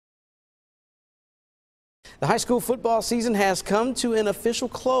The high school football season has come to an official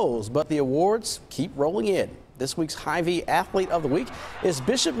close, but the awards keep rolling in. This week's Hy-Vee Athlete of the Week is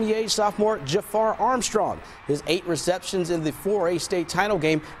Bishop Miege sophomore Jafar Armstrong. His 8 receptions in the 4A state title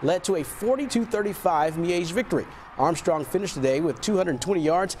game led to a 42-35 Miege victory. Armstrong finished the day with 220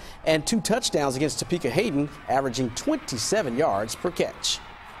 yards and 2 touchdowns against Topeka Hayden, averaging 27 yards per catch.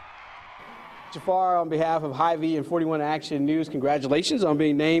 Jafar, on behalf of Hy-Vee and 41 Action News, congratulations on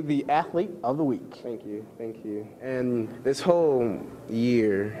being named the Athlete of the Week. Thank you, thank you. And this whole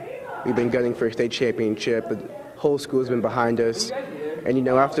year, we've been gunning for a state championship. The whole school's been behind us. And, you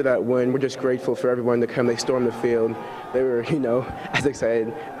know, after that win, we're just grateful for everyone to come. They stormed the field. They were, you know, as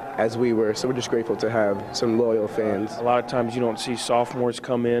excited as we were. So we're just grateful to have some loyal fans. A lot of times you don't see sophomores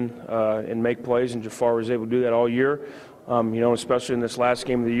come in and make plays, and Jafar was able to do that all year. You know, especially in this last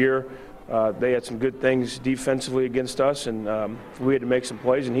game of the year. They had some good things defensively against us, and we had to make some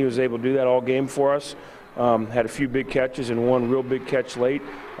plays, and he was able to do that all game for us. Had a few big catches and one real big catch late,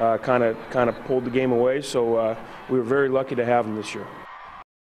 kind of pulled the game away. So we were very lucky to have him this year.